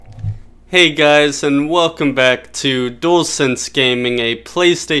Hey guys, and welcome back to DualSense Gaming, a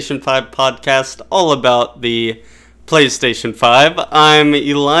PlayStation 5 podcast all about the PlayStation 5. I'm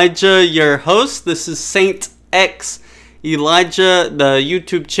Elijah, your host. This is Saint X Elijah, the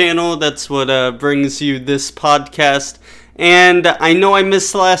YouTube channel. That's what brings you this podcast. And I know I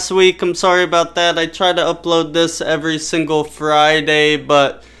missed last week. I'm sorry about that. I try to upload this every single Friday,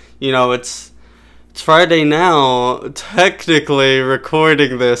 but it's Friday now, technically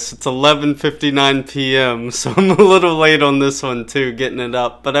recording this. It's 11:59 p.m., so I'm a little late on this one too, getting it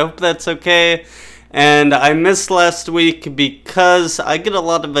up. But I hope that's okay. And I missed last week because I get a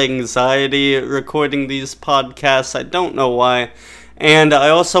lot of anxiety recording these podcasts. I don't know why. And I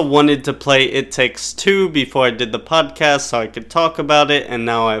also wanted to play It Takes Two before I did the podcast so I could talk about it. And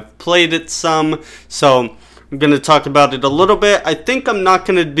now I've played it some, so I'm going to talk about it a little bit. I think I'm not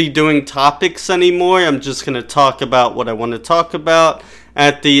going to be doing topics anymore. I'm just going to talk about what I want to talk about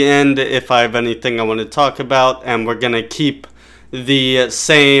at the end if I have anything I want to talk about. And we're going to keep the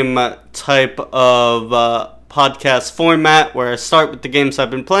same type of podcast format where I start with the games I've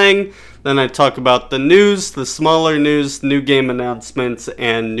been playing. Then I talk about the news, the smaller news, new game announcements,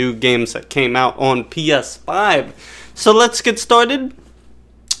 and new games that came out on PS5. So let's get started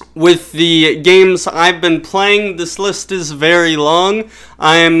with the games I've been playing. This list is very long.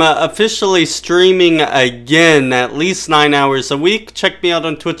 I'm officially streaming again at least 9 hours a week. Check me out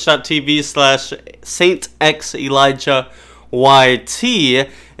on twitch.tv/SaintXElijahYT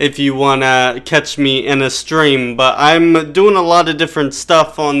if you want to catch me in a stream. But I'm doing a lot of different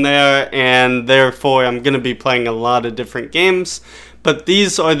stuff on there, and therefore I'm going to be playing a lot of different games. But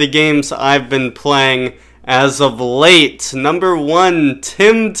these are the games I've been playing as of late. Number 1,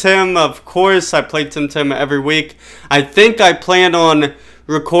 Tim. Of course, I play Tim every week. I think I plan on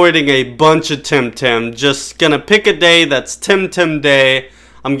recording a bunch of Tim. Just gonna pick a day that's Tim Day.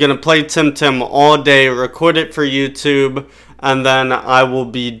 I'm gonna play Tim all day, record it for YouTube, and then I will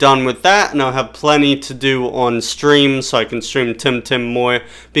be done with that, and I'll have plenty to do on stream so I can stream Tim more,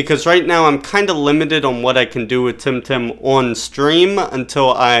 because right now I'm kind of limited on what I can do with Tim on stream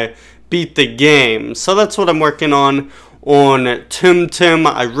until I beat the game. So that's what I'm working on Tim.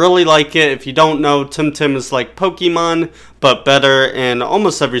 I really like it. If you don't know, Tim is like Pokemon, but better in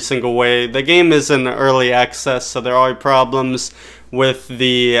almost every single way. The game is in early access, so there are problems with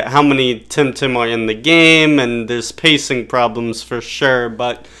the how many Tim are in the game, and there's pacing problems for sure,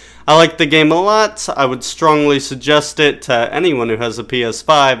 but I like the game a lot. I would strongly suggest it to anyone who has a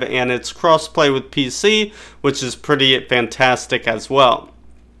PS5, and it's crossplay with PC, which is pretty fantastic as well.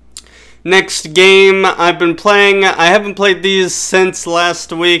 Next game I've been playing, I haven't played these since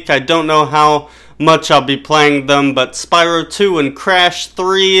last week. I don't know how much I'll be playing them, but Spyro 2 and Crash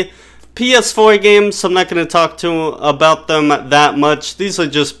 3, PS4 games, so I'm not going to talk about them that much. These are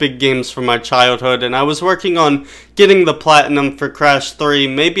just big games from my childhood, and I was working on getting the platinum for Crash 3.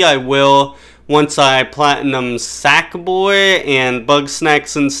 Maybe I will once I platinum Sackboy and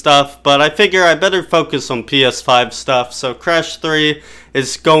Bugsnax and stuff, but I figure I better focus on PS5 stuff, so Crash 3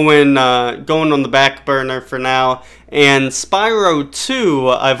 is going on the back burner for now, and Spyro 2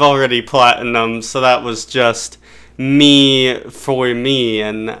 I've already platinum, so that was just me for me,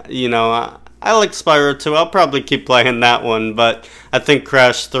 and I like Spyro 2. I'll probably keep playing that one, but I think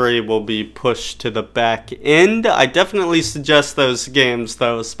Crash 3 will be pushed to the back end. I definitely suggest those games,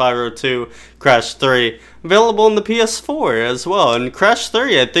 though, Spyro 2, Crash 3. Available on the PS4 as well. And Crash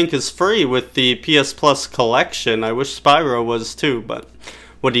 3, I think, is free with the PS Plus collection. I wish Spyro was, too, but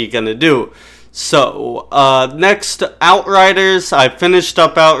what are you going to do? So, next, Outriders. I finished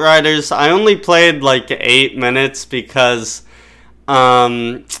up Outriders. I only played like 8 minutes because,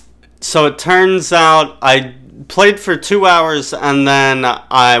 so it turns out I played for 2 hours and then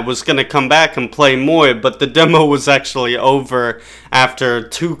I was going to come back and play more, but the demo was actually over after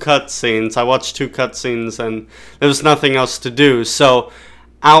 2 cutscenes. I watched 2 cutscenes and there was nothing else to do. So,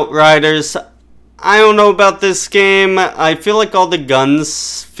 Outriders, I don't know about this game. I feel like all the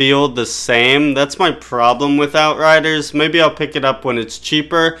guns feel the same. That's my problem with Outriders. Maybe I'll pick it up when it's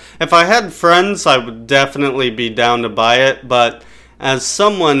cheaper. If I had friends, I would definitely be down to buy it, but as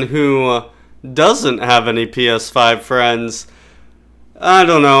someone who doesn't have any PS5 friends, I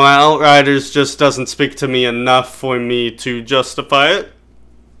don't know, Outriders just doesn't speak to me enough for me to justify it.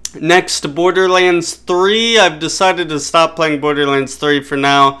 Next, Borderlands 3. I've decided to stop playing Borderlands 3 for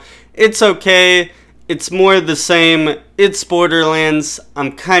now. It's okay. It's more the same. It's Borderlands.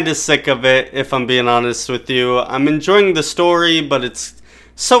 I'm kind of sick of it, if I'm being honest with you. I'm enjoying the story, but it's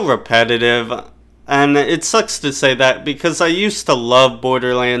so repetitive. And it sucks to say that because I used to love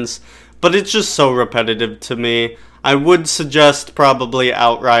Borderlands, but it's just so repetitive to me. I would suggest probably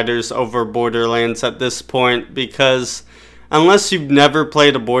Outriders over Borderlands at this point, because unless you've never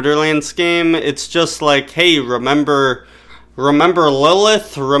played a Borderlands game, it's just like, hey, remember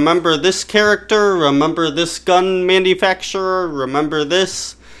Lilith, remember this character, remember this gun manufacturer, remember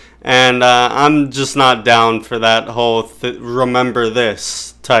this, and I'm just not down for that whole remember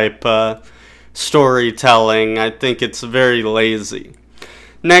this type storytelling. I think it's very lazy.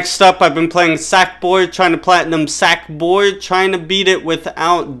 Next up, I've been playing Sackboy, trying to platinum Sackboy, trying to beat it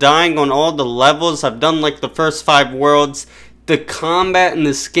without dying on all the levels. I've done like the first 5 worlds. The combat in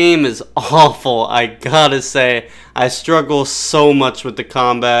this game is awful, I gotta say. I struggle so much with the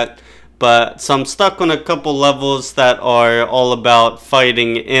combat, so I'm stuck on a couple levels that are all about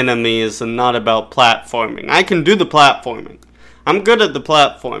fighting enemies and not about platforming. I can do the platforming. I'm good at the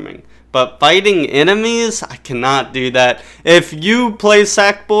platforming. But fighting enemies, I cannot do that. If you play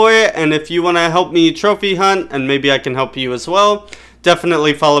Sackboy and if you want to help me trophy hunt, and maybe I can help you as well,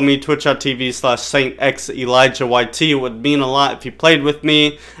 definitely follow me, twitch.tv/SaintXElijahYT. It would mean a lot if you played with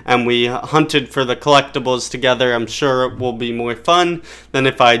me and we hunted for the collectibles together. I'm sure it will be more fun than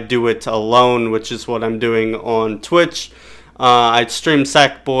if I do it alone, which is what I'm doing on Twitch. I stream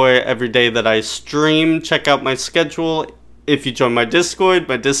Sackboy every day that I stream. Check out my schedule. If you join my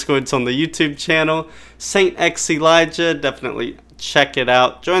Discord's on the YouTube channel, SaintXElijah. Definitely check it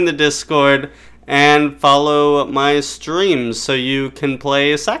out. Join the Discord and follow my streams so you can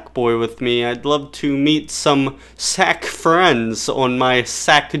play Sackboy with me. I'd love to meet some Sack friends on my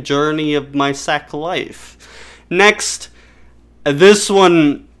Sack journey of my Sack life. Next, this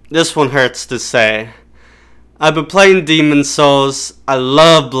one hurts to say. I've been playing Demon's Souls. I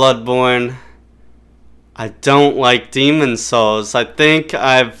love Bloodborne. I don't like Demon's Souls. I think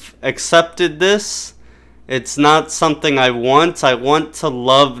I've accepted this. It's not something I want. I want to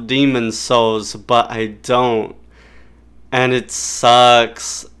love Demon's Souls, but I don't. And it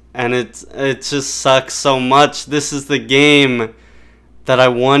sucks. And it just sucks so much. This is the game that I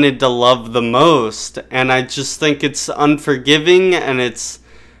wanted to love the most. And I just think it's unforgiving and it's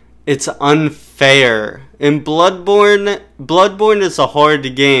unfair. In Bloodborne is a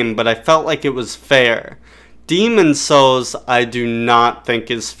hard game, but I felt like it was fair. Demon's Souls, I do not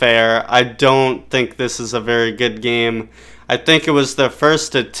think is fair. I don't think this is a very good game. I think it was their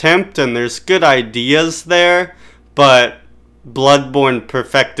first attempt, and there's good ideas there, but Bloodborne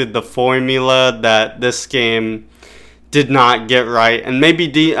perfected the formula that this game did not get right. And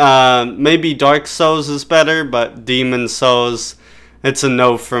maybe Dark Souls is better, but Demon's Souls, it's a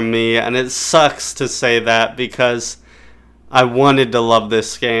no from me, and it sucks to say that because I wanted to love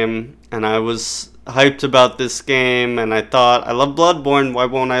this game, and I was hyped about this game, and I thought, I love Bloodborne, why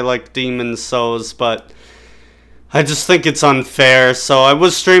won't I like Demon's Souls? But I just think it's unfair, so I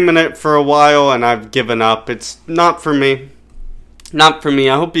was streaming it for a while, and I've given up. It's not for me. Not for me.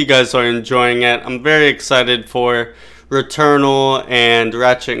 I hope you guys are enjoying it. I'm very excited for Returnal and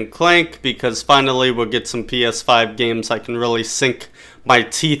Ratchet & Clank, because finally we'll get some PS5 games I can really sink my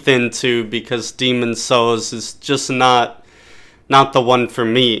teeth into, because Demon's Souls is just not the one for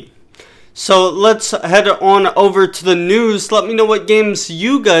me. So let's head on over to the news. Let me know what games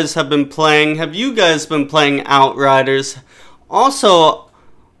you guys have been playing. Have you guys been playing Outriders? Also,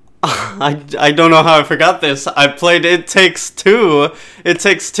 I don't know how I forgot this. I played It Takes Two. It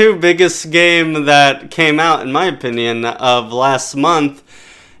Takes Two, biggest game that came out, in my opinion, of last month.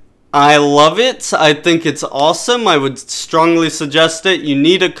 I love it. I think it's awesome. I would strongly suggest it. You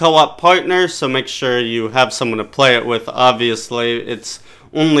need a co-op partner, so make sure you have someone to play it with, obviously. It's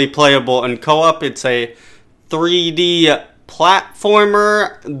only playable in co-op. It's a 3D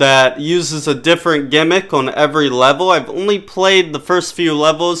platformer that uses a different gimmick on every level. I've only played the first few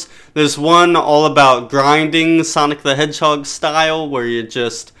levels. There's one all about grinding, Sonic the Hedgehog style, where you're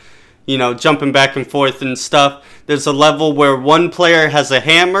just, jumping back and forth and stuff. There's a level where one player has a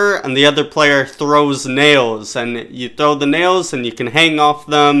hammer and the other player throws nails, and you throw the nails and you can hang off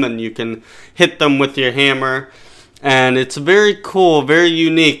them and you can hit them with your hammer. And it's very cool, very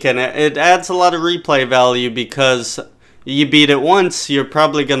unique, and it adds a lot of replay value because you beat it once, you're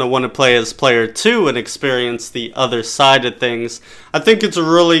probably going to want to play as player 2 and experience the other side of things. I think it's a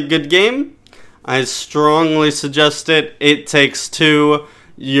really good game. I strongly suggest it. It Takes Two.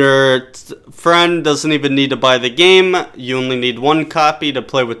 Your friend doesn't even need to buy the game. You only need one copy to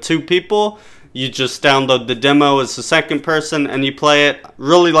play with 2 people. You just download the demo as the second person and you play it.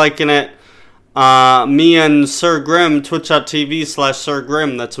 Really liking it. Me and Sir Grimm, twitch.tv/Sir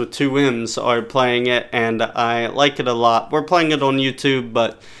Grimm, that's with 2 M's, are playing it, and I like it a lot. We're playing it on YouTube,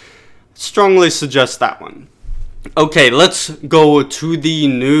 but strongly suggest that one. Okay, let's go to the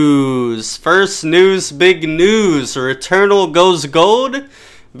news. First news, big news. Returnal goes gold.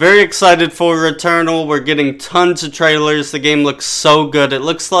 Very excited for Returnal. We're getting tons of trailers. The game looks so good. It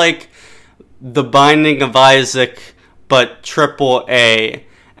looks like The Binding of Isaac, but triple A.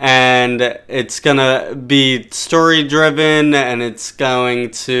 And it's gonna be story driven, and it's going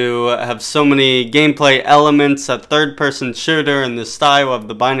to have so many gameplay elements, a third person shooter in the style of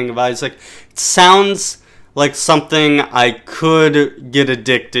The Binding of Isaac. It sounds like something I could get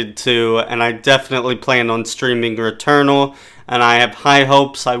addicted to, and I definitely plan on streaming Returnal, and I have high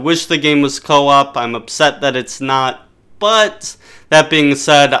hopes. I wish the game was co-op. I'm upset that it's not, but that being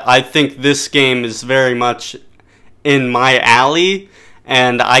said, I think this game is very much in my alley,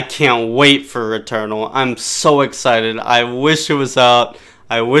 and I can't wait for Returnal. I'm so excited. I wish it was out.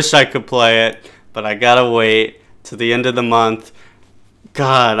 I wish I could play it, but I gotta wait to the end of the month.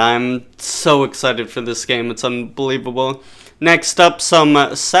 God, I'm so excited for this game. It's unbelievable. Next up,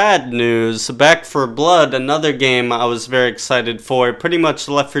 some sad news. Back 4 Blood, another game I was very excited for, pretty much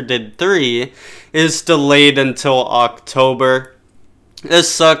Left 4 Dead 3, is delayed until October.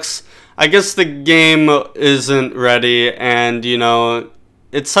 This sucks. I guess the game isn't ready, and, you know,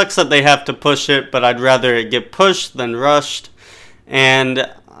 it sucks that they have to push it, but I'd rather it get pushed than rushed. And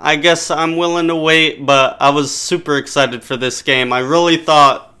I guess I'm willing to wait, but I was super excited for this game. I really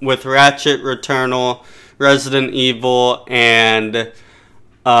thought with Ratchet, Returnal, Resident Evil, and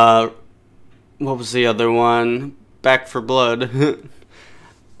what was the other one? Back 4 Blood.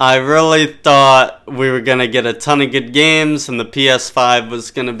 I really thought we were going to get a ton of good games, and the PS5 was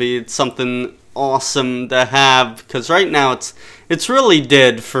going to be something awesome to have, because right now it's really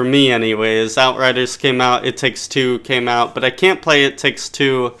dead for me anyways. Outriders came out, It Takes Two came out, but I can't play It Takes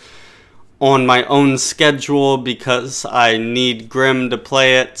Two on my own schedule because I need Grim to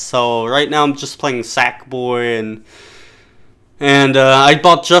play it. So right now I'm just playing Sackboy, and I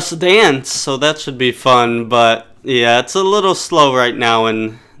bought Just Dance, so that should be fun. But yeah, it's a little slow right now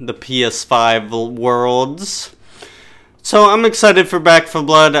in the PS5 worlds. So I'm excited for Back 4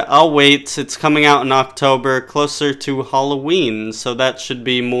 Blood. I'll wait. It's coming out in October, closer to Halloween, so that should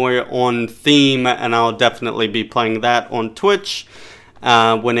be more on theme, and I'll definitely be playing that on Twitch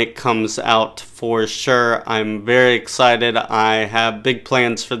when it comes out for sure. I'm very excited. I have big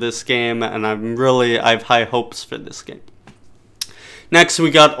plans for this game, and I have high hopes for this game. Next,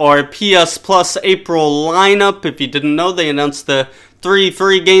 we got our PS Plus April lineup. If you didn't know, they announced the 3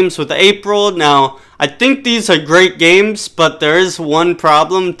 free games with April. Now, I think these are great games, but there is one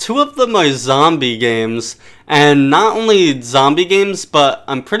problem. 2 of them are zombie games, and not only zombie games, but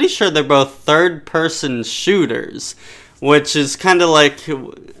I'm pretty sure they're both third-person shooters, which is kind of like,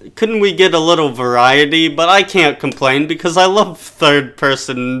 couldn't we get a little variety? But I can't complain because I love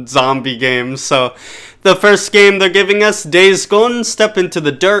third-person zombie games. So the first game they're giving us, Days Gone. Step into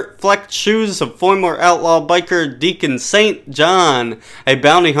the dirt-flecked shoes of former outlaw biker Deacon St. John, a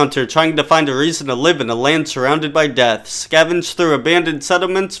bounty hunter trying to find a reason to live in a land surrounded by death. Scavenge through abandoned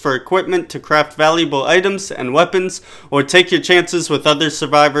settlements for equipment to craft valuable items and weapons, or take your chances with other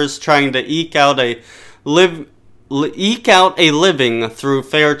survivors trying to eke out a living through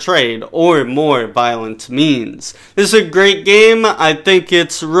fair trade or more violent means. This is a great game. I think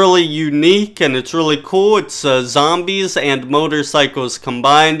it's really unique and it's really cool. It's zombies and motorcycles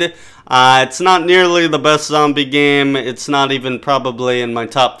combined. It's not nearly the best zombie game. It's not even probably in my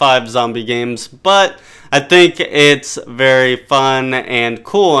top 5 zombie games, but I think it's very fun and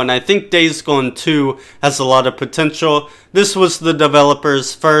cool, and I think Days Gone 2 has a lot of potential. This was the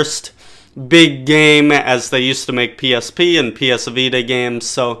developer's first big game, as they used to make PSP and PS Vita games,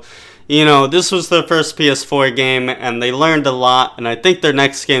 so, you know, this was their first PS4 game, and they learned a lot, and I think their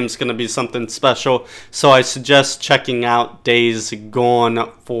next game is going to be something special, so I suggest checking out Days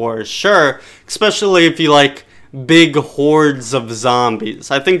Gone for sure, especially if you like big hordes of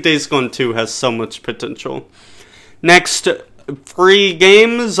zombies. I think Days Gone 2 has so much potential. Next free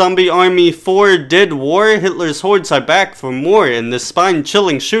game, Zombie Army 4 Dead War. Hitler's hordes are back for more in this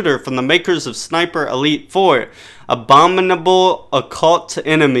spine-chilling shooter from the makers of Sniper Elite 4. Abominable occult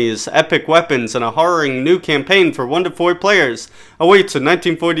enemies, epic weapons, and a horrifying new campaign for 1 to 4 players awaits in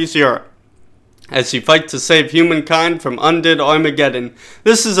 1940s Europe as you fight to save humankind from undead Armageddon.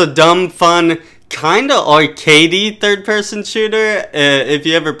 This is a dumb, fun, kind of arcadey third-person shooter. If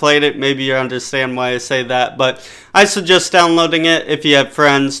you ever played it, maybe you understand why I say that, but I suggest downloading it if you have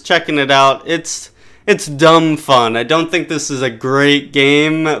friends, checking it out. It's it's dumb fun. I don't think this is a great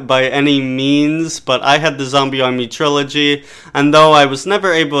game by any means, but I had the Zombie Army trilogy, and though I was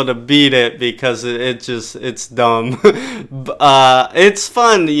never able to beat it because it's dumb. It's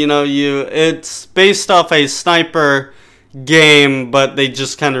fun, it's based off a sniper game, but they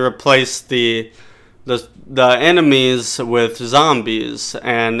just kind of replaced the enemies with zombies,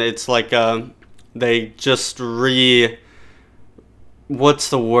 and it's like they just what's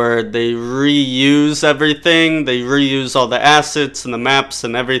the word? They reuse everything. They reuse all the assets and the maps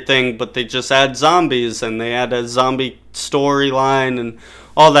and everything, but they just add zombies, and they add a zombie storyline and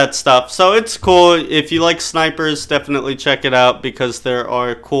all that stuff. So it's cool. If you like snipers, definitely check it out because there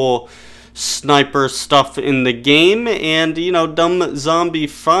are cool sniper stuff in the game, and dumb zombie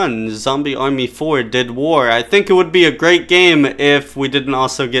fun. Zombie Army 4 did war. I think it would be a great game if we didn't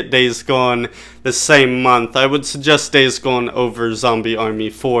also get Days Gone the same month. I would suggest Days Gone over Zombie Army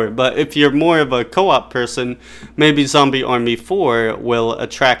 4, but if you're more of a co-op person, maybe Zombie Army 4 will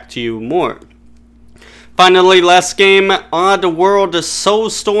attract you more. Finally, last game, Oddworld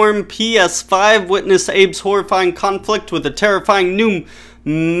Soulstorm PS5. Witness Abe's horrifying conflict with a terrifying new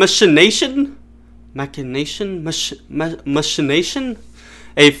machination?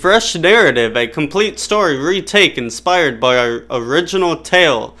 A fresh narrative, a complete story retake inspired by our original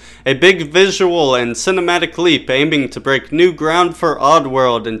tale. A big visual and cinematic leap aiming to break new ground for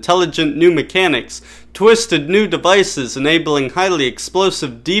Oddworld. Intelligent new mechanics, twisted new devices enabling highly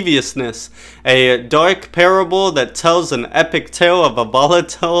explosive deviousness. A dark parable that tells an epic tale of a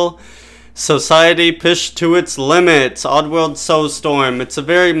volatile society pushed to its limits. Oddworld Soulstorm. It's a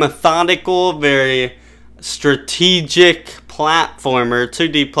very methodical, very strategic platformer,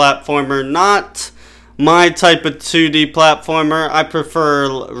 2D platformer. Not my type of 2D platformer. I prefer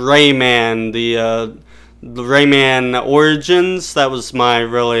Rayman, the Rayman Origins. That was my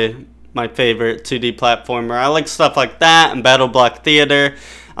favorite 2D platformer. I like stuff like that and Battle Block Theater.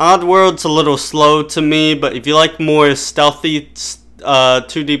 Oddworld's a little slow to me, but if you like more stealthy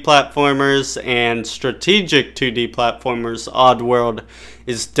 2D platformers and strategic 2D platformers, Oddworld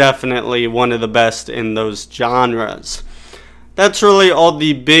is definitely one of the best in those genres. That's really all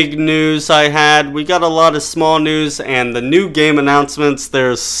the big news I had. We got a lot of small news and the new game announcements.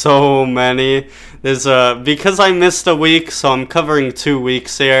 There's so many. Because I missed a week, so I'm covering 2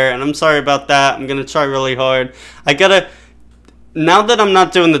 weeks here, and I'm sorry about that. I'm gonna try really hard. Now that I'm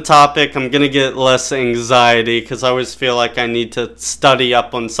not doing the topic, I'm going to get less anxiety because I always feel like I need to study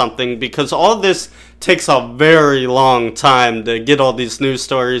up on something because all this takes a very long time to get all these news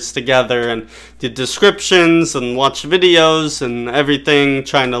stories together and the descriptions and watch videos and everything,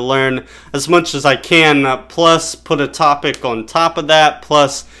 trying to learn as much as I can, plus put a topic on top of that,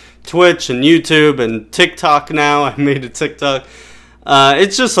 plus Twitch and YouTube and TikTok now. I made a TikTok.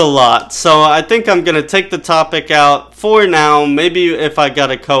 It's just a lot, so I think I'm going to take the topic out for now. Maybe if I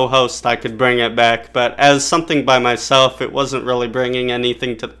got a co-host, I could bring it back, but as something by myself, it wasn't really bringing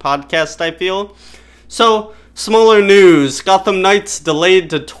anything to the podcast, I feel. So, smaller news. Gotham Knights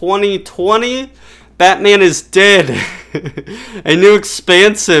delayed to 2020. Batman is dead. A new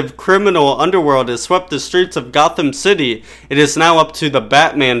expansive criminal underworld has swept the streets of Gotham City. It is now up to the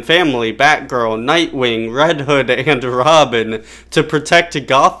Batman family, Batgirl, Nightwing, Red Hood, and Robin to protect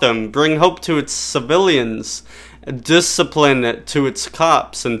Gotham, bring hope to its civilians, discipline to its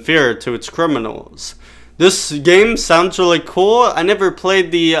cops, and fear to its criminals. This game sounds really cool. I never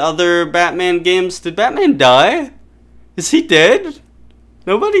played the other Batman games. Did Batman die? Is he dead?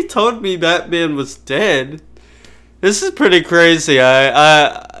 Nobody told me Batman was dead. This is pretty crazy.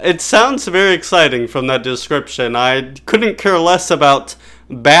 It sounds very exciting from that description. I couldn't care less about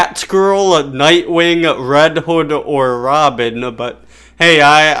Batgirl, Nightwing, Red Hood, or Robin, but hey,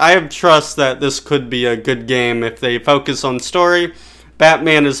 I have trust that this could be a good game if they focus on story.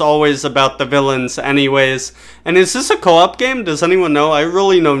 Batman is always about the villains anyways. And is this a co-op game? Does anyone know? I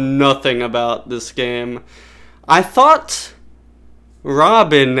really know nothing about this game. I thought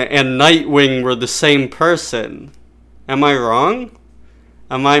Robin and Nightwing were the same person. Am I wrong?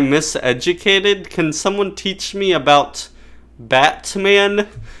 Am I miseducated? Can someone teach me about Batman,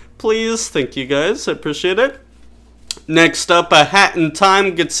 please? Thank you guys, I appreciate it. Next up, A Hat in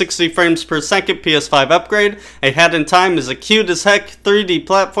Time gets 60 frames per second PS5 upgrade. A Hat in Time is a cute as heck 3D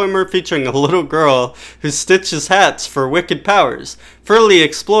platformer featuring a little girl who stitches hats for wicked powers. Freely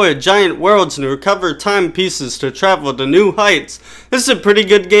explore giant worlds and recover time pieces to travel to new heights. This is a pretty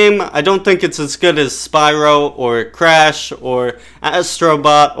good game. I don't think it's as good as Spyro or Crash or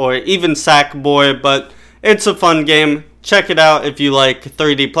Astrobot or even Sackboy, but it's a fun game. check it out if you like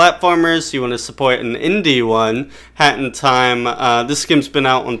 3D platformers, you want to support an indie one. Hat in Time, this game's been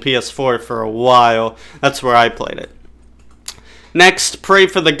out on PS4 for a while. That's where I played it. Next, Pray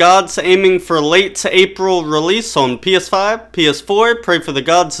for the Gods, aiming for late April release on PS5, PS4. Pray for the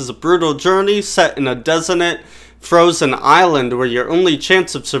Gods is a brutal journey set in a desolate, frozen island where your only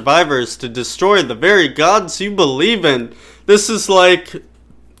chance of survivor is to destroy the very gods you believe in. This is like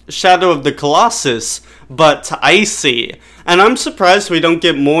Shadow of the Colossus, but icy. And I'm surprised we don't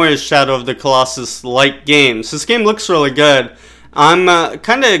get more Shadow of the Colossus-like games. This game looks really good. I'm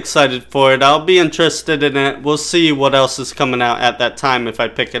kind of excited for it. I'll be interested in it. We'll see what else is coming out at that time if I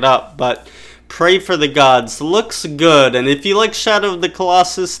pick it up. But Pray for the Gods looks good. And if you like Shadow of the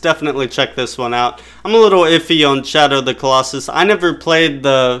Colossus, definitely check this one out. I'm a little iffy on Shadow of the Colossus. I never played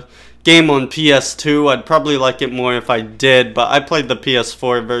the game on PS2. I'd probably like it more if I did. But I played the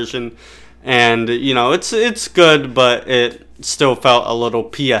PS4 version. And, you know, it's good, but it still felt a little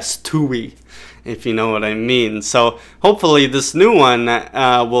PS2-y, if you know what I mean. So hopefully this new one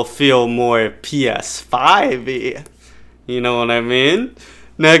will feel more PS5-y. You know what I mean?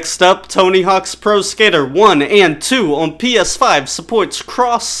 Next up, Tony Hawk's Pro Skater 1 and 2 on PS5 supports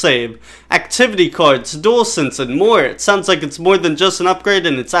cross-save, activity cards, DualSense, and more. It sounds like it's more than just an upgrade,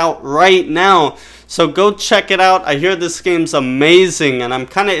 and it's out right now. So go check it out. I hear this game's amazing, and I'm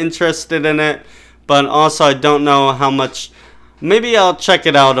kind of interested in it, but also I don't know how much. Maybe I'll check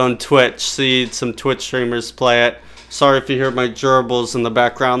it out on Twitch, see some Twitch streamers play it. Sorry if you hear my gerbils in the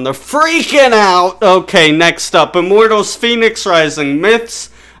background. They're freaking out! Okay, next up, Immortals Fenyx Rising Myths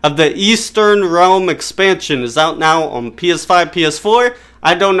of the Eastern Realm expansion is out now on PS5, PS4.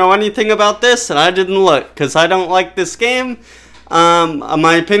 I don't know anything about this, and I didn't look, because I don't like this game.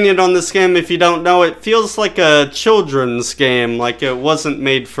 My opinion on this game, if you don't know, it feels like a children's game, like it wasn't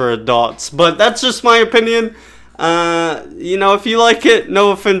made for adults. But that's just my opinion. You know, if you like it,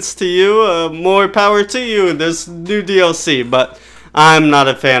 no offense to you, more power to you. There's new DLC, but I'm not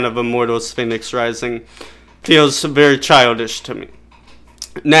a fan of Immortals Fenyx Rising. Feels very childish to me.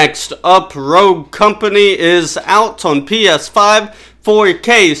 Next up, Rogue Company is out on PS5,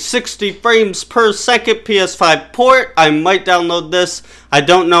 4K, 60 frames per second, PS5 port. I might download this. I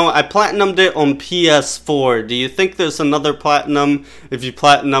don't know. I platinumed it on PS4. Do you think there's another platinum if you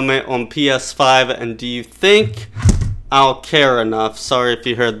platinum it on PS5? And do you think I'll care enough? Sorry if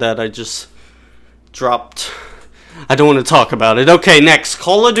you heard that. I just dropped. I don't want to talk about it. Okay, next.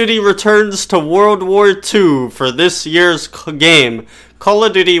 Call of Duty returns to World War II for this year's game. Call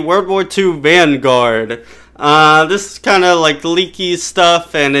of Duty World War II Vanguard. This is kind of like leaky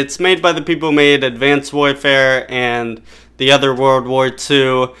stuff, and it's made by the people who made Advanced Warfare and the other World War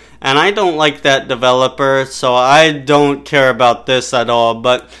II, and I don't like that developer, so I don't care about this at all.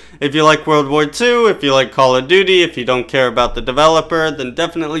 But if you like World War II, if you like Call of Duty, if you don't care about the developer, then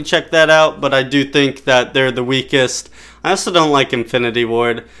definitely check that out. But I do think that they're the weakest. I also don't like Infinity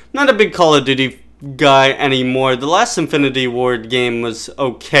Ward. I'm not a big Call of Duty guy anymore. The last Infinity Ward game was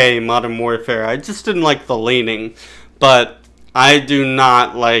okay, Modern Warfare. I just didn't like the leaning. But I do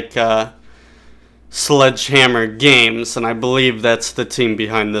not like Sledgehammer Games, and I believe that's the team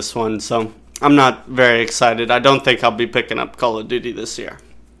behind this one. So I'm not very excited. I don't think I'll be picking up Call of Duty this year.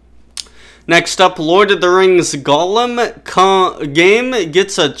 Next up, Lord of the Rings Gollum game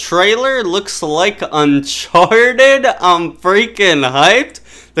gets a trailer. Looks like Uncharted. I'm freaking hyped.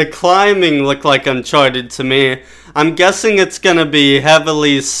 The climbing looked like Uncharted to me. I'm guessing it's going to be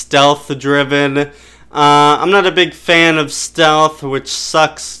heavily stealth-driven. I'm not a big fan of stealth, which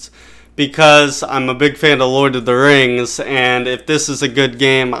sucks because I'm a big fan of Lord of the Rings, and if this is a good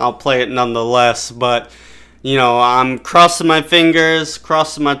game, I'll play it nonetheless. But, you know, I'm crossing my fingers,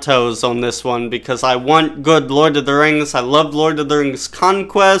 crossing my toes on this one because I want good Lord of the Rings. I loved Lord of the Rings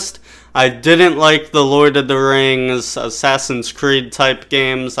Conquest. I didn't like the Lord of the Rings Assassin's Creed type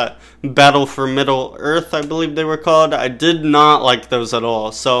games. Battle for Middle Earth, I believe they were called. I did not like those at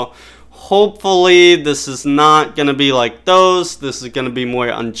all. So hopefully this is not going to be like those. This is going to be more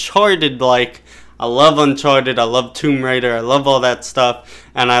Uncharted-like. I love Uncharted. I love Tomb Raider. I love all that stuff.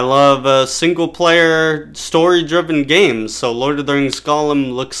 And I love single-player, story-driven games. So Lord of the Rings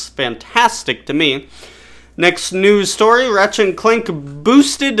Gollum looks fantastic to me. Next news story, Ratchet & Clank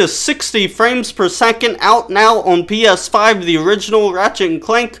boosted to 60 frames per second, out now on PS5. The original Ratchet &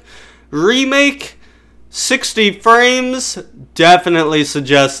 Clank remake, 60 frames, definitely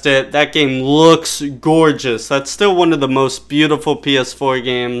suggest it. That game looks gorgeous. That's still one of the most beautiful PS4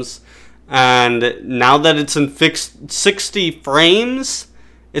 games. And now that it's in fixed 60 frames,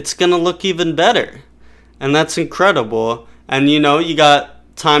 it's going to look even better. And that's incredible. And you know, you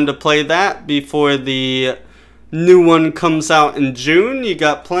got time to play that before the new one comes out in June. You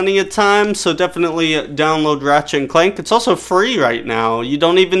got plenty of time, so definitely download Ratchet & Clank. It's also free right now. You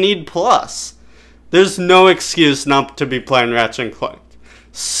don't even need Plus. There's no excuse not to be playing Ratchet & Clank.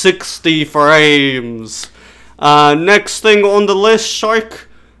 60 frames. Next thing on the list, Shark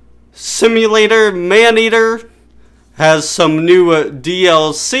Simulator Maneater has some new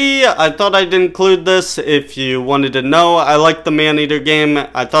DLC. I thought I'd include this if you wanted to know. I like the Maneater game.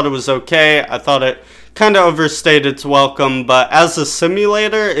 I thought it was okay. I thought it kind of overstayed its welcome, but as a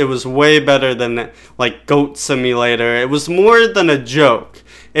simulator, it was way better than like Goat Simulator. It was more than a joke.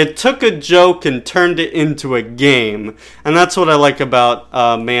 It took a joke and turned it into a game, and that's what I like about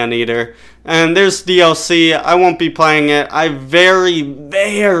Maneater. And there's DLC. I won't be playing it. I very,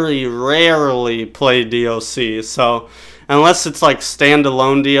 very rarely play DLC, so unless it's like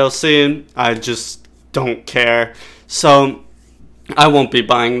standalone DLC, I just don't care. So I won't be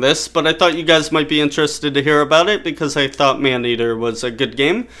buying this, but I thought you guys might be interested to hear about it because I thought Maneater was a good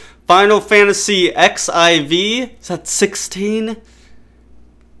game. Final Fantasy XIV, is that 16?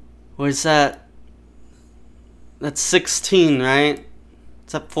 Or is that... That's 16, right?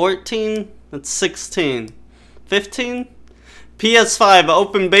 Is that 14? That's 16. 15? PS5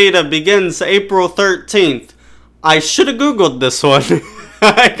 open beta begins April 13th. I should have Googled this one.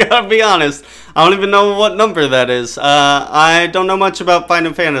 I gotta be honest. I don't even know what number that is. I don't know much about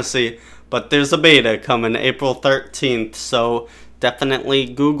Final Fantasy, but there's a beta coming April 13th, so definitely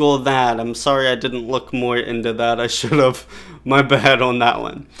Google that. I'm sorry I didn't look more into that. I should have. My bad on that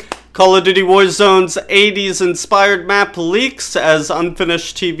one. Call of Duty Warzone's 80s inspired map leaks as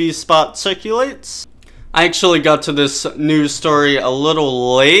unfinished TV spot circulates. I actually got to this news story a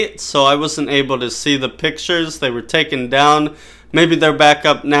little late, so I wasn't able to see the pictures. They were taken down. Maybe they're back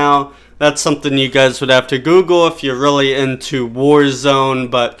up now. That's something you guys would have to Google if you're really into Warzone,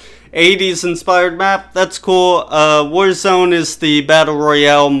 but 80s inspired map, that's cool. Warzone is the Battle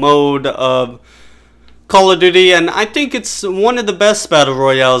Royale mode of Call of Duty, and I think it's one of the best Battle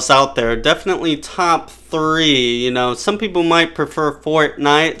Royales out there. Definitely top 3, you know. Some people might prefer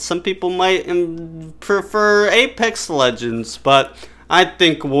Fortnite, some people might prefer Apex Legends, but I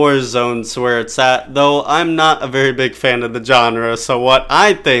think Warzone's where it's at, though I'm not a very big fan of the genre, so what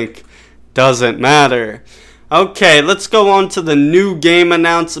I think doesn't matter. Okay, let's go on to the new game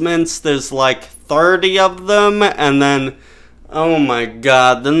announcements. There's like 30 of them, and then oh my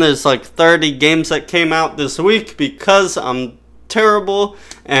god, then there's like 30 games that came out this week because I'm terrible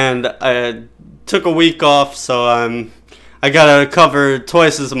and I took a week off, so I gotta cover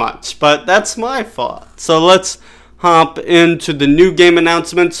twice as much, but that's my fault. So let's hop into the new game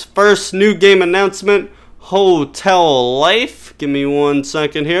announcements. First new game announcement, Hotel Life. Give me 1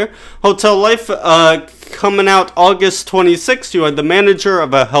 second here. Hotel Life coming out August 26th. You are the manager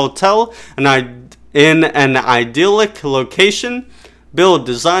of a hotel in an idyllic location. Build,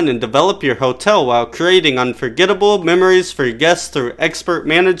 design, and develop your hotel while creating unforgettable memories for your guests through expert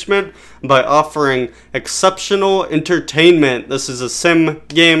management by offering exceptional entertainment. This is a sim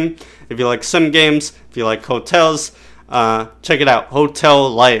game. If you like sim games, if you like hotels, check it out. Hotel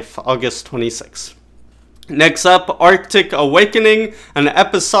Life, August 26th. Next up, Arctic Awakening, an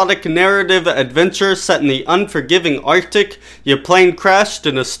episodic narrative adventure set in the unforgiving Arctic. Your plane crashed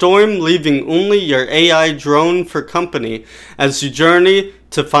in a storm, leaving only your AI drone for company. As you journey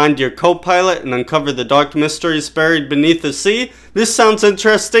to find your co-pilot and uncover the dark mysteries buried beneath the sea. This sounds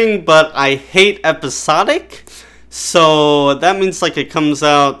interesting, but I hate episodic. So that means like it comes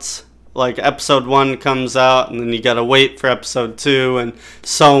out, like episode 1 comes out, and then you gotta wait for episode 2, and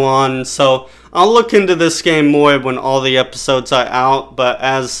so on. So I'll look into this game more when all the episodes are out, but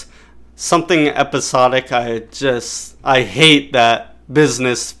as something episodic, I hate that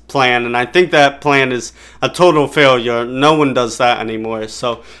business plan, and I think that plan is a total failure. No one does that anymore,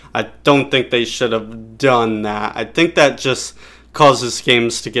 so I don't think they should have done that. I think that just causes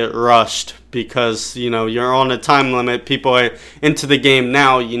games to get rushed because, you know, you're on a time limit. People are into the game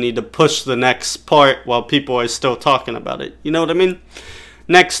now. You need to push the next part while people are still talking about it. You know what I mean?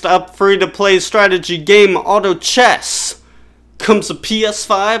 Next up, free-to-play strategy game Auto Chess comes to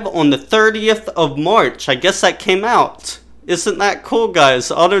PS5 on the 30th of March. I guess that came out. Isn't that cool,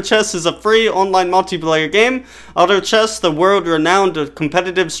 guys? Auto Chess is a free online multiplayer game. Auto Chess, the world-renowned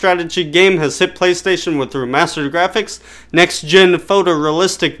competitive strategy game, has hit PlayStation with remastered graphics, next-gen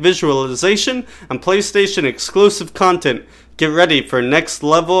photorealistic visualization, and PlayStation-exclusive content. Get ready for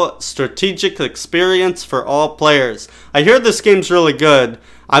next-level strategic experience for all players. I hear this game's really good.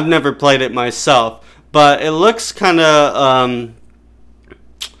 I've never played it myself, but it looks kind of,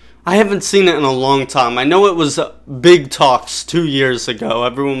 I haven't seen it in a long time. I know it was big talks 2 years ago.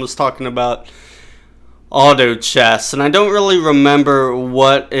 Everyone was talking about Auto Chess, and I don't really remember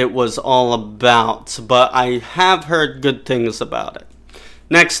what it was all about, but I have heard good things about it.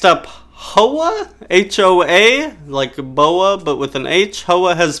 Next up, Hoa, H-O-A, like Boa, but with an H.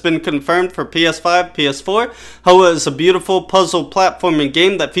 Hoa has been confirmed for PS5, PS4. Hoa is a beautiful puzzle platforming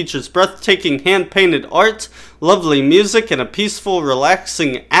game that features breathtaking hand-painted art, lovely music, and a peaceful,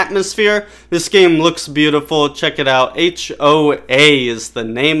 relaxing atmosphere. This game looks beautiful. Check it out. H-O-A is the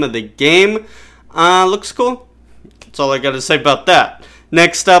name of the game. Looks cool. That's all I gotta say about that.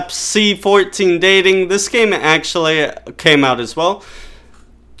 Next up, C14 Dating. This game actually came out as well.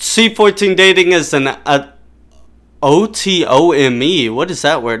 C14 Dating is an O-T-O-M-E. What is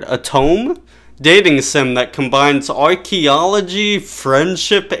that word? Atome? Dating sim that combines archaeology,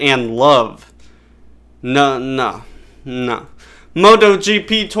 friendship, and love. No.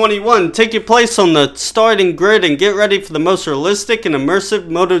 MotoGP 21. Take your place on the starting grid and get ready for the most realistic and immersive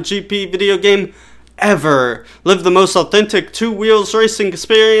MotoGP video game ever. Live the most authentic two-wheels racing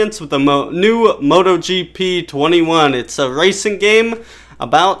experience with the new MotoGP 21. It's a racing game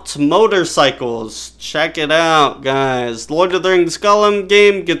about motorcycles. Check it out, guys. Lord of the Rings Gollum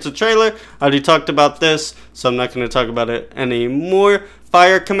game gets a trailer. I already talked about this, so I'm not going to talk about it anymore.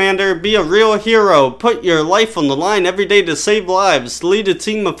 Fire Commander, be a real hero. Put your life on the line every day to save lives. Lead a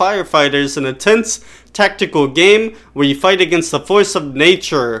team of firefighters in a tense tactical game where you fight against the force of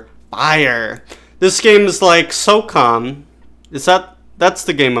nature. Fire. This game is like SOCOM. That's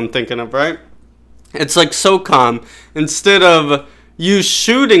the game I'm thinking of, right? It's like SOCOM. Instead of you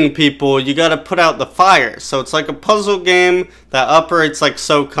shooting people, you gotta put out the fire. So it's like a puzzle game that operates like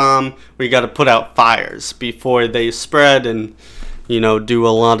SOCOM, where you gotta put out fires before they spread and, do a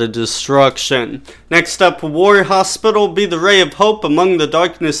lot of destruction. Next up, War Hospital, be the ray of hope among the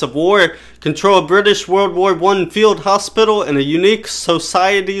darkness of war. Control a British World War I field hospital in a unique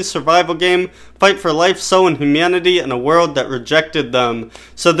society survival game. Fight for life, soul, and humanity in a world that rejected them.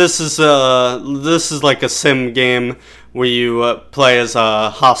 So this is like a sim game where you play as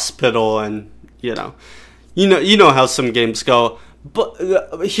a hospital, and you know how some games go.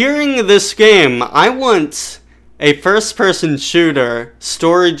 But hearing this game, I want a first-person shooter,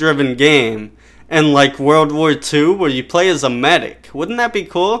 story-driven game, and like World War II, where you play as a medic. Wouldn't that be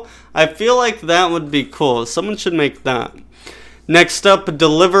cool? I feel like that would be cool. Someone should make that. Next up,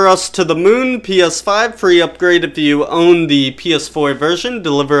 Deliver Us to the Moon, PS5, free upgrade if you own the PS4 version.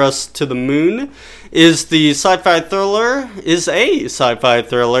 Deliver Us to the Moon is a sci-fi thriller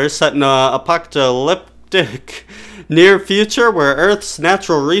set in an apocalyptic near future where Earth's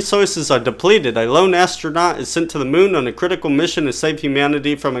natural resources are depleted. A lone astronaut is sent to the moon on a critical mission to save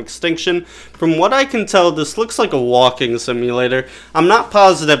humanity from extinction. From what I can tell, this looks like a walking simulator. I'm not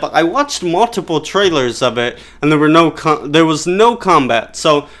positive, but I watched multiple trailers of it, and there was no combat.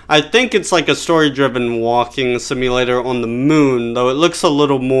 So I think it's like a story-driven walking simulator on the moon, though it looks a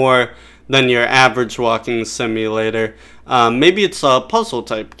little more than your average walking simulator. Maybe it's a puzzle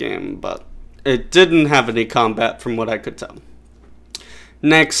type game, but it didn't have any combat from what I could tell.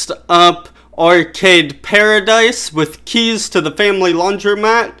 Next up, Arcade Paradise with keys to the family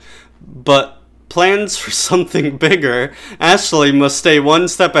laundromat, but plans for something bigger. Ashley must stay one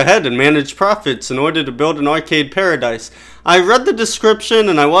step ahead and manage profits in order to build an arcade paradise. I read the description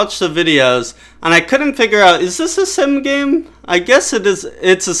and I watched the videos, and I couldn't figure out, is this a sim game? I guess it is.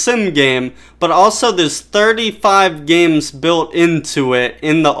 It's a sim game, but also there's 35 games built into it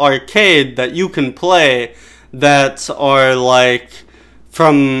in the arcade that you can play that are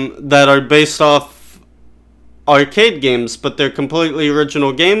based off arcade games, but they're completely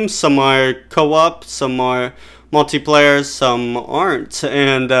original games. Some are co-op, some are multiplayer, some aren't,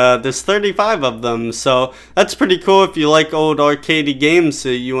 and there's 35 of them, so that's pretty cool. If you like old arcadey games,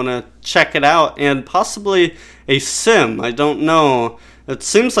 you want to check it out, and possibly a sim. I don't know. It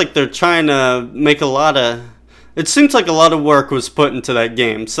seems like they're trying to make it seems like a lot of work was put into that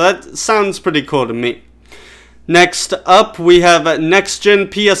game, so that sounds pretty cool to me. Next up, we have next gen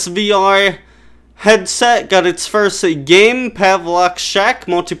PSVR headset got its first game, Pavlok Shack,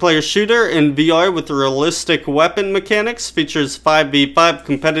 multiplayer shooter in VR with realistic weapon mechanics, features 5v5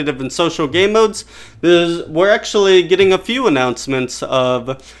 competitive and social game modes. We're actually getting a few announcements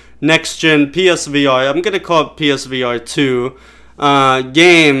of next-gen PSVR. I'm going to call it PSVR 2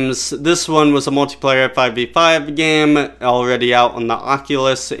 games. This one was a multiplayer 5v5 game, already out on the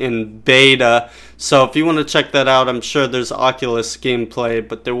Oculus in beta. So if you want to check that out, I'm sure there's Oculus gameplay,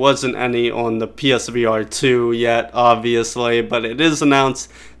 but there wasn't any on the PSVR 2 yet, obviously. But it is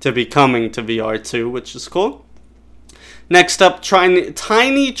announced to be coming to VR 2, which is cool. Next up,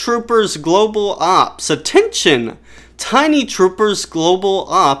 Tiny Troopers Global Ops. Attention! Tiny Troopers Global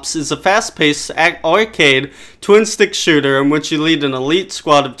Ops is a fast-paced arcade twin-stick shooter in which you lead an elite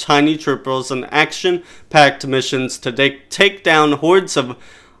squad of tiny troopers on action-packed missions to take down hordes of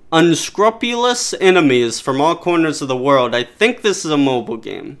unscrupulous enemies from all corners of the world. I think this is a mobile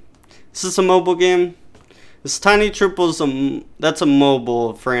game. Is this a mobile game? Is Tiny Troopers that's a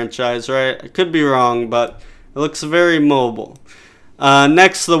mobile franchise, right? I could be wrong, but it looks very mobile.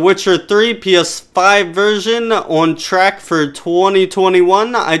 Next, The Witcher 3 PS5 version on track for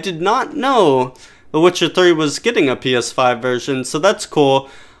 2021. I did not know The Witcher 3 was getting a PS5 version, so that's cool.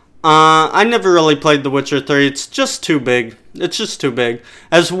 I never really played The Witcher 3. It's just too big. It's just too big.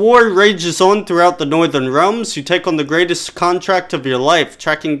 As war rages on throughout the Northern Realms, you take on the greatest contract of your life,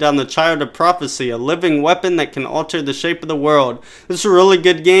 tracking down the Child of Prophecy, a living weapon that can alter the shape of the world. This is a really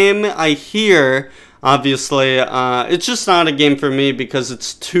good game. I hear, obviously, it's just not a game for me because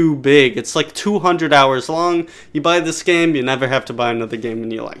it's too big. It's like 200 hours long. You buy this game, you never have to buy another game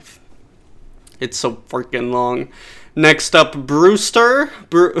in your life. It's so freaking long. Next up, Brewster.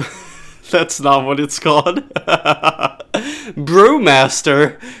 That's not what it's called.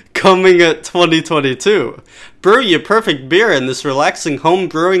 Brewmaster, coming at 2022. Brew your perfect beer in this relaxing home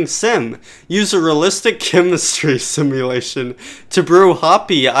brewing sim. Use a realistic chemistry simulation to brew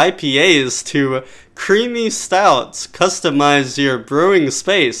hoppy IPAs to creamy stouts. Customize your brewing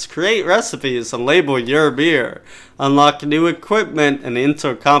space. Create recipes and label your beer. Unlock new equipment and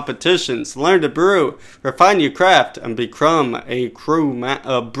enter competitions. Learn to brew, refine your craft, and become a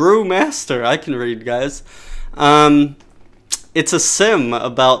brew master. I can read, guys. It's a sim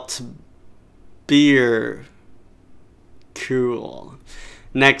about beer. Cool.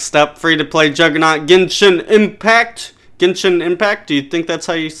 Next up, free-to-play juggernaut Genshin Impact. Genshin Impact, do you think that's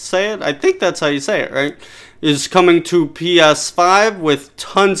how you say it? I think that's how you say it, right? Is coming to PS5 with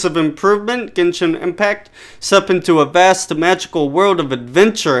tons of improvement. Genshin Impact step into a vast magical world of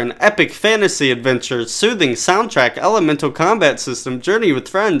adventure and epic fantasy adventures, soothing soundtrack, elemental combat system, journey with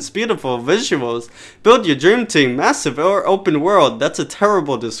friends, beautiful visuals, build your dream team, massive or open world. That's a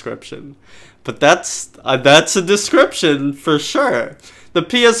terrible description, but that's a description for sure. The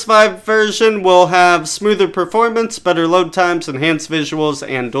PS5 version will have smoother performance, better load times, enhanced visuals,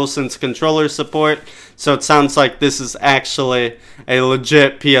 and DualSense controller support. So it sounds like this is actually a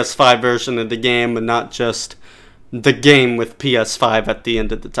legit PS5 version of the game and not just the game with PS5 at the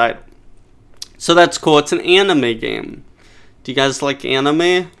end of the title. So that's cool. It's an anime game. Do you guys like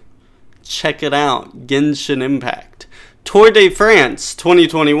anime? Check it out. Genshin Impact. Tour de France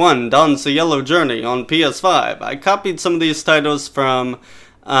 2021 dawns the yellow journey on PS5. I copied some of these titles from,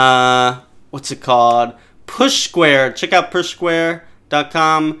 what's it called? Push Square. Check out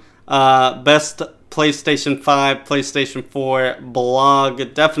pushsquare.com. Best PlayStation 5, PlayStation 4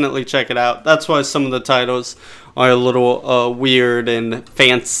 blog. Definitely check it out. That's why some of the titles are a little weird and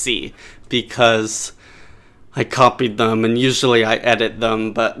fancy, because I copied them, and usually I edit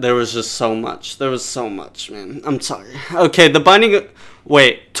them, but there was just so much. There was so much, man. I'm sorry. Okay,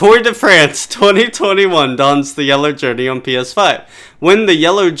 Tour de France 2021 dawns the yellow journey on PS5. Win the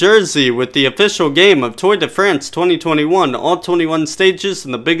yellow jersey with the official game of Tour de France 2021. All 21 stages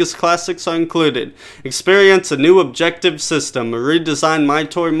and the biggest classics are included. Experience a new objective system, a redesigned My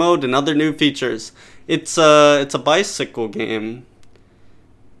Tour mode, and other new features. It's a bicycle game.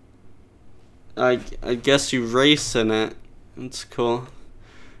 I guess you race in it. That's cool.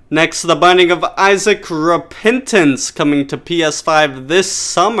 Next, The Binding of Isaac Repentance, coming to PS5 this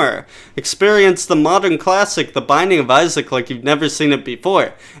summer. Experience the modern classic, The Binding of Isaac, like you've never seen it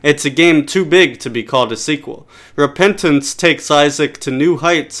before. It's a game too big to be called a sequel. Repentance takes Isaac to new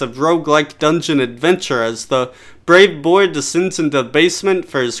heights of roguelike dungeon adventure as the brave boy descends into the basement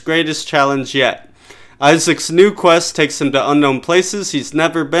for his greatest challenge yet. Isaac's new quest takes him to unknown places he's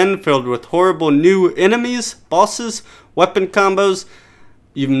never been, filled with horrible new enemies, bosses, weapon combos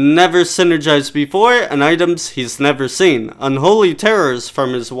you've never synergized before, and items he's never seen. Unholy terrors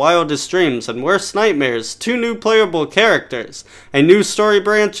from his wildest dreams and worst nightmares, 2 new playable characters, a new story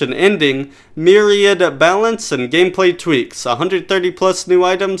branch and ending, myriad balance and gameplay tweaks, 130 plus new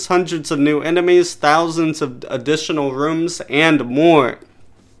items, hundreds of new enemies, thousands of additional rooms, and more.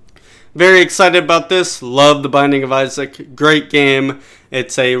 Very excited about this. Love The Binding of Isaac. Great game.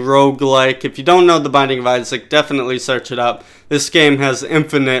 It's a roguelike. If you don't know The Binding of Isaac, definitely search it up. This game has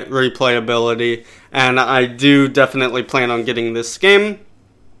infinite replayability, and I do definitely plan on getting this game.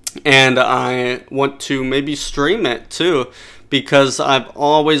 And I want to maybe stream it too, because I've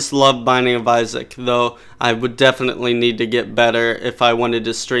always loved Binding of Isaac, though I would definitely need to get better if I wanted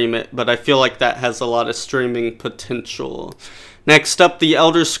to stream it, but I feel like that has a lot of streaming potential. Next up, The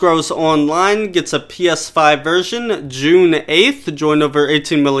Elder Scrolls Online gets a PS5 version June 8th. Join over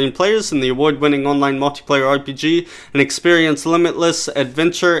 18 million players in the award-winning online multiplayer RPG and experience limitless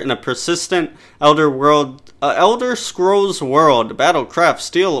adventure in a persistent Elder Scrolls world. Battle, craft,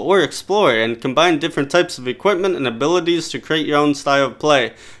 steal, or explore, and combine different types of equipment and abilities to create your own style of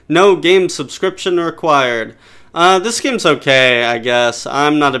play. No game subscription required. This game's okay, I guess.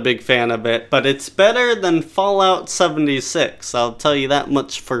 I'm not a big fan of it, but it's better than Fallout 76. I'll tell you that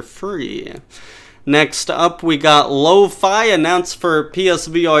much for free. Next up, we got Lo-Fi announced for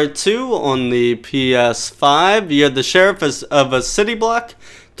PSVR 2 on the PS5. You're the sheriff of a city block,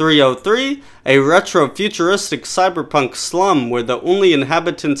 303, a retro-futuristic cyberpunk slum where the only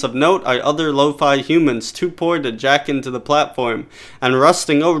inhabitants of note are other lo-fi humans too poor to jack into the platform, and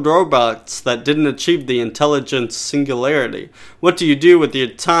rusting old robots that didn't achieve the intelligence singularity. What do you do with your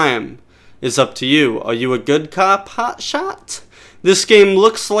time is up to you. Are you a good cop, hotshot? This game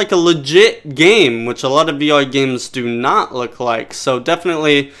looks like a legit game, which a lot of VR games do not look like, so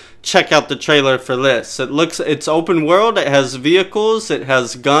definitely check out the trailer for this. It's open world, it has vehicles, it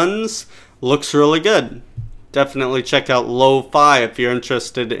has guns, looks really good. Definitely check out Lo-Fi if you're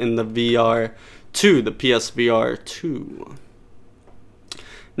interested in the VR 2, the PSVR 2.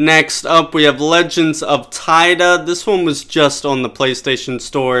 Next up, we have Legends of Taida. This one was just on the PlayStation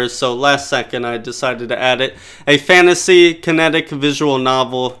Store, so last second I decided to add it. A fantasy, kinetic, visual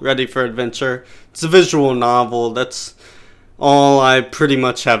novel, ready for adventure. It's a visual novel, that's all I pretty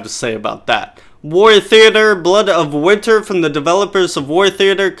much have to say about that. War Theater, Blood of Winter. From the developers of War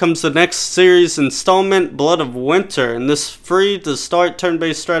Theater comes the next series installment, Blood of Winter. In this free-to-start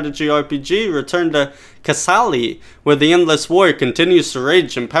turn-based strategy RPG, return to Kassali, where the endless war continues to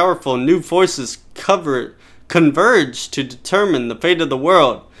rage and powerful new forces converge to determine the fate of the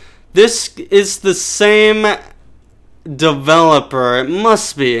world. This is the same developer, it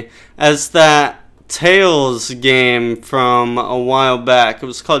must be, as that Tales game from a while back. It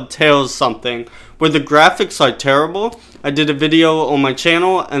was called Tales something, where the graphics are terrible. I did a video on my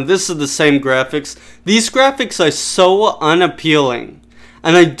channel, and this is the same graphics. These graphics are so unappealing,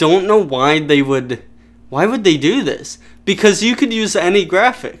 and I don't know why would they do this? Because you could use any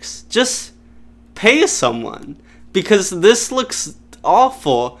graphics. Just pay someone, because this looks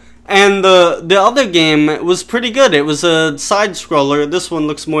awful. And the other game was pretty good. It was a side-scroller. This one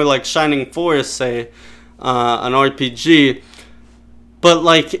looks more like Shining Force, say, an RPG. But,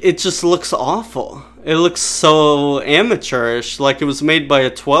 like, it just looks awful. It looks so amateurish, like it was made by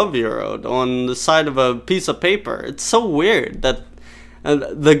a 12-year-old on the side of a piece of paper. It's so weird that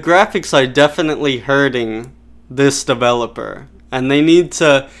the graphics are definitely hurting this developer. And they need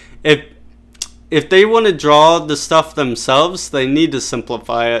to... If they want to draw the stuff themselves, they need to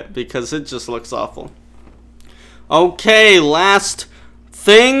simplify it because it just looks awful. Okay, last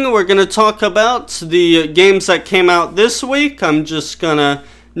thing we're going to talk about the games that came out this week. I'm just going to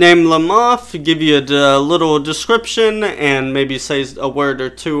name them off, give you a little description, and maybe say a word or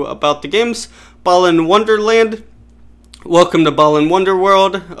two about the games. Balan Wonderland. Welcome to Balan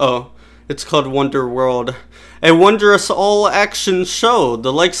Wonderworld. Oh, it's called Wonderworld. A wondrous all-action show,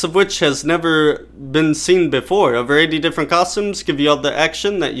 the likes of which has never been seen before. Over 80 different costumes give you all the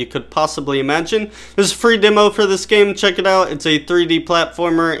action that you could possibly imagine. There's a free demo for this game, check it out. It's a 3D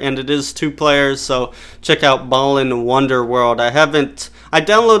platformer, and it is 2 players, so check out Balan Wonderworld. I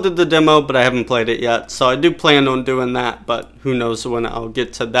downloaded the demo, but I haven't played it yet, so I do plan on doing that, but who knows when I'll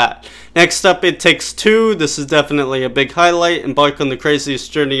get to that. Next up, It Takes Two. This is definitely a big highlight. Embark on the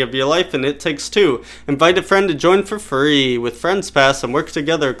craziest journey of your life, and It Takes Two. Invite a friend to join for free with Friends Pass and work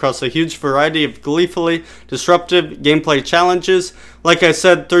together across a huge variety of gleefully disruptive gameplay challenges. Like I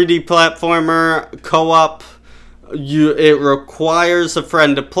said, 3D platformer, co-op. It requires a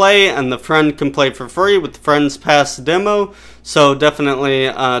friend to play, and the friend can play for free with the Friends Pass demo. So definitely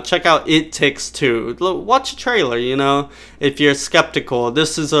check out It Takes Two. Watch a trailer, if you're skeptical.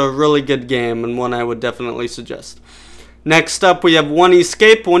 This is a really good game and one I would definitely suggest. Next up, we have One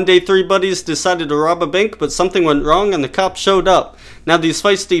Escape. One day, 3 buddies decided to rob a bank, but something went wrong and the cops showed up. Now these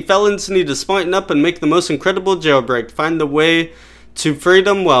feisty felons need to smarten up and make the most incredible jailbreak. Find the way to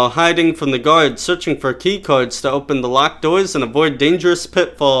freedom while hiding from the guards, searching for key cards to open the locked doors and avoid dangerous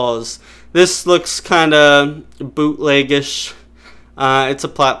pitfalls. This looks kind of bootlegish. It's a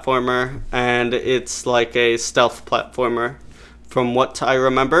platformer, and it's like a stealth platformer from what I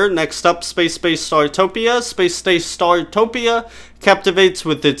remember. Next up, Space Startopia. Space Startopia captivates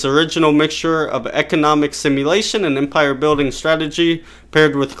with its original mixture of economic simulation and empire building strategy,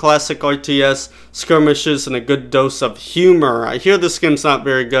 paired with classic RTS, skirmishes, and a good dose of humor. I hear this game's not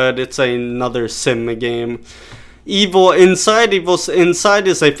very good. It's another sim game. Evil Inside. Evil Inside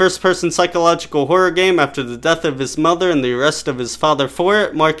is a first-person psychological horror game. After the death of his mother and the arrest of his father for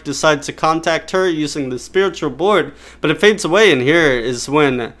it, Mark decides to contact her using the spiritual board, but it fades away, and here is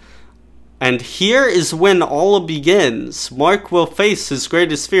when all begins. Mark will face his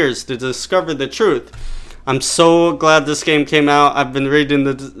greatest fears to discover the truth. I'm so glad this game came out. I've been reading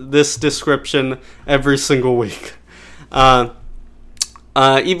this description every single week. Evil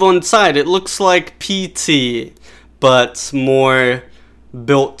Inside. It looks like PT, but more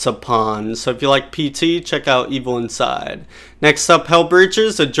built upon. So if you like PT, check out Evil Inside. Next up,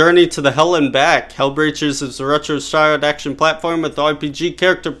 Hellbreachers, A Journey to the Hell and Back. Hellbreachers is a retro-styled action platform with the RPG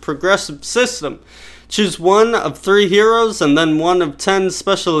character progressive system. Choose one of 3 heroes and then one of 10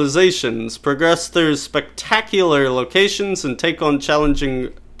 specializations. Progress through spectacular locations and take on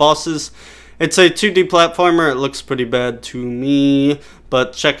challenging bosses. It's a 2D platformer. It looks pretty bad to me,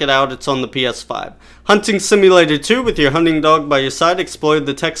 but check it out. It's on the PS5. Hunting Simulator 2, with your hunting dog by your side, explore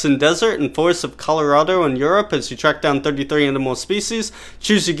the Texan desert and forests of Colorado and Europe as you track down 33 animal species.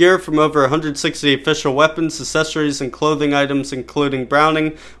 Choose your gear from over 160 official weapons, accessories, and clothing items, including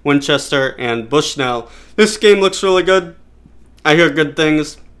Browning, Winchester, and Bushnell. This game looks really good. I hear good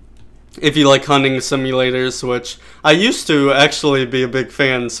things. If you like hunting simulators, which I used to actually be a big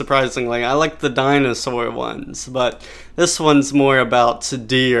fan, surprisingly. I like the dinosaur ones, but this one's more about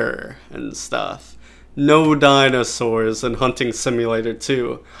deer and stuff. No dinosaurs in Hunting Simulator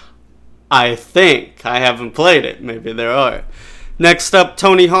 2. I think. I haven't played it. Maybe there are. Next up,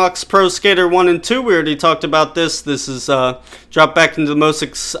 Tony Hawk's Pro Skater 1 and 2. We already talked about this. This is dropped back into the most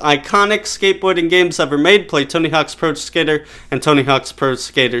iconic skateboarding games ever made. Play Tony Hawk's Pro Skater and Tony Hawk's Pro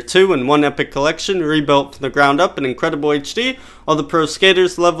Skater 2 in one epic collection, rebuilt from the ground up in incredible HD. All the Pro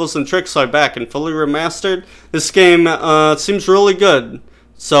Skaters, levels, and tricks are back and fully remastered. This game seems really good.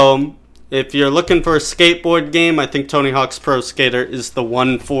 So if you're looking for a skateboard game, I think Tony Hawk's Pro Skater is the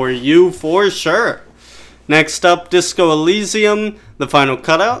one for you for sure. Next up, Disco Elysium, The Final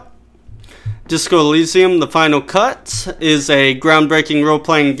Cutout. Disco Elysium, The Final Cut is a groundbreaking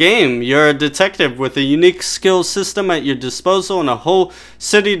role-playing game. You're a detective with a unique skill system at your disposal and a whole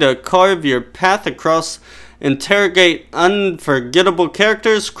city to carve your path across, interrogate unforgettable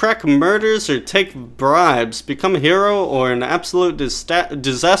characters, crack murders, or take bribes. Become a hero or an absolute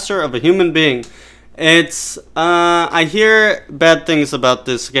disaster of a human being. It's, I hear bad things about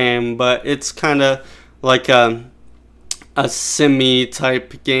this game, but it's kind of like a simi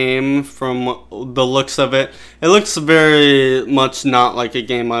type game from the looks of it. It looks very much not like a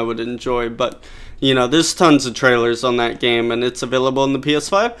game I would enjoy, but you know, there's tons of trailers on that game, and it's available on the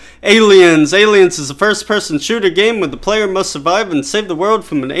PS5. Aliens. Aliens is a first-person shooter game where the player must survive and save the world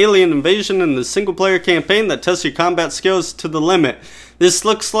from an alien invasion in the single-player campaign that tests your combat skills to the limit. This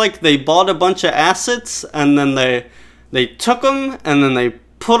looks like they bought a bunch of assets, and then they took them, and then they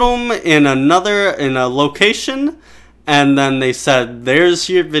put them in a location, and then they said, there's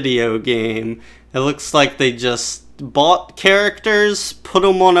your video game. It looks like they just bought characters, put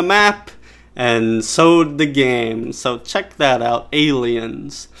them on a map, and sold the game. So check that out,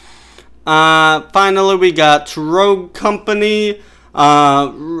 Aliens. Finally, we got Rogue Company.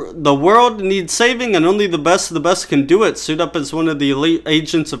 The world needs saving, and only the best of the best can do it. Suit up as one of the elite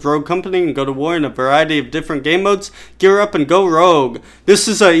agents of Rogue Company and go to war in a variety of different game modes. Gear up and go rogue. This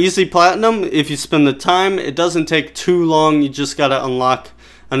is an easy platinum if you spend the time. It doesn't take too long. You just gotta unlock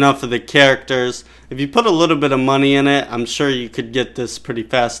enough of the characters. If you put a little bit of money in it, I'm sure you could get this pretty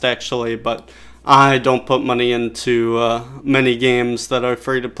fast actually, but I don't put money into many games that are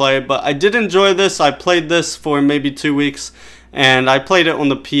free to play. But I did enjoy this. I played this for maybe 2 weeks. And I played it on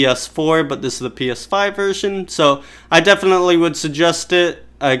the PS4, but this is the PS5 version. So I definitely would suggest it,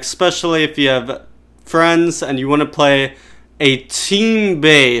 especially if you have friends and you want to play a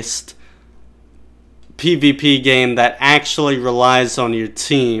team-based PvP game that actually relies on your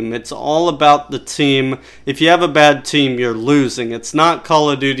team. It's all about the team. If you have a bad team, you're losing. It's not Call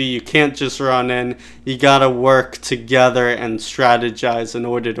of Duty. You can't just run in. You gotta work together and strategize in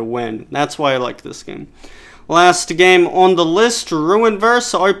order to win. That's why I like this game. Last game on the list,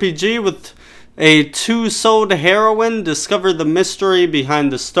 Ruinverse RPG with a 2-souled heroine. Discover the mystery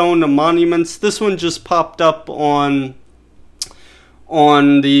behind the stone monuments. This one just popped up on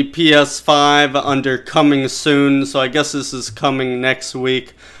the PS5 under coming soon, so I guess this is coming next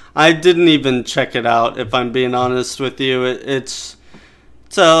week. I didn't even check it out, if I'm being honest with you. It's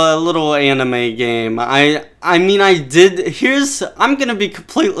a little anime game. I'm gonna be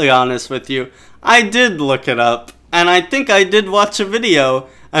completely honest with you. I did look it up, and I think I did watch a video,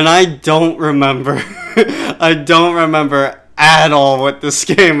 and I don't remember. I don't remember at all what this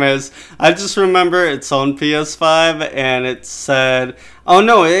game is. I just remember it's on PS5 and it said, oh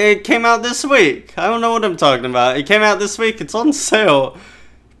no, it came out this week. I don't know what I'm talking about. It came out this week. It's on sale.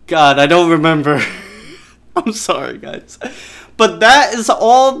 God, I don't remember. I'm sorry, guys. But that is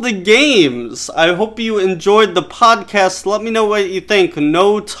all the games. I hope you enjoyed the podcast. Let me know what you think.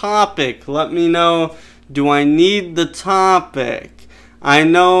 No topic. Let me know, do I need the topic? I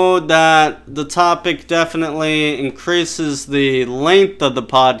know that the topic definitely increases the length of the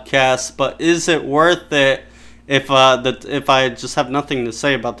podcast, but is it worth it if I just have nothing to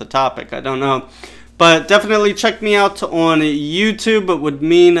say about the topic? I don't know. But definitely check me out on YouTube. It would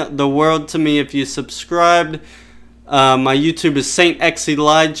mean the world to me if you subscribed. My YouTube is Saint X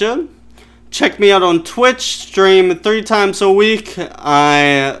Elijah. Check me out on Twitch. Stream 3 times a week.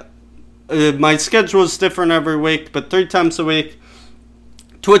 My schedule is different every week, but 3 times a week.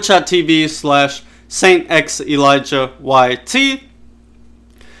 Twitch.tv/SaintXElijahYT.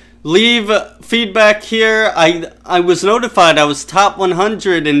 Leave feedback here. I was notified I was top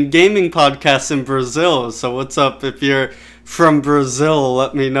 100 in gaming podcasts in Brazil. So what's up if you're from Brazil?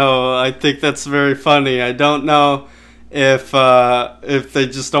 Let me know. I think that's very funny. I don't know if they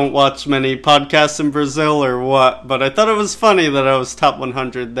just don't watch many podcasts in Brazil or what, but I thought it was funny that I was top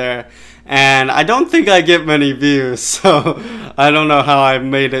 100 there. And I don't think I get many views, so I don't know how I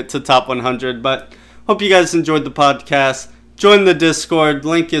made it to top 100, but hope you guys enjoyed the podcast. Join the Discord,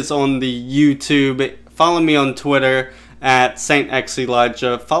 link is on the YouTube. Follow me on Twitter at Saint X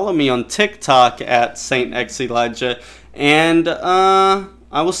Elijah. Follow me on TikTok at Saint X Elijah. And I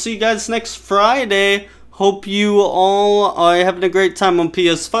will see you guys next Friday. Hope you all are having a great time on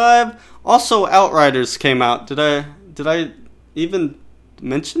PS5. Also, Outriders came out. Did I even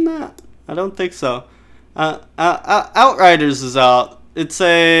mention that? I don't think so. Outriders is out.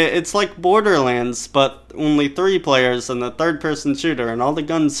 It's like Borderlands, but only 3 players and a third-person shooter, and all the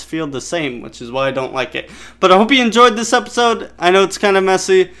guns feel the same, which is why I don't like it. But I hope you enjoyed this episode. I know it's kind of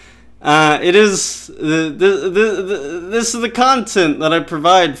messy. It is this is the content that I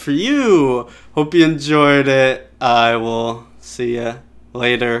provide for you. Hope you enjoyed it. I will see you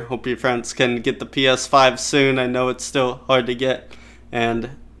later. Hope your friends can get the PS5 soon. I know it's still hard to get,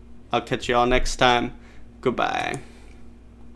 and I'll catch you all next time. Goodbye.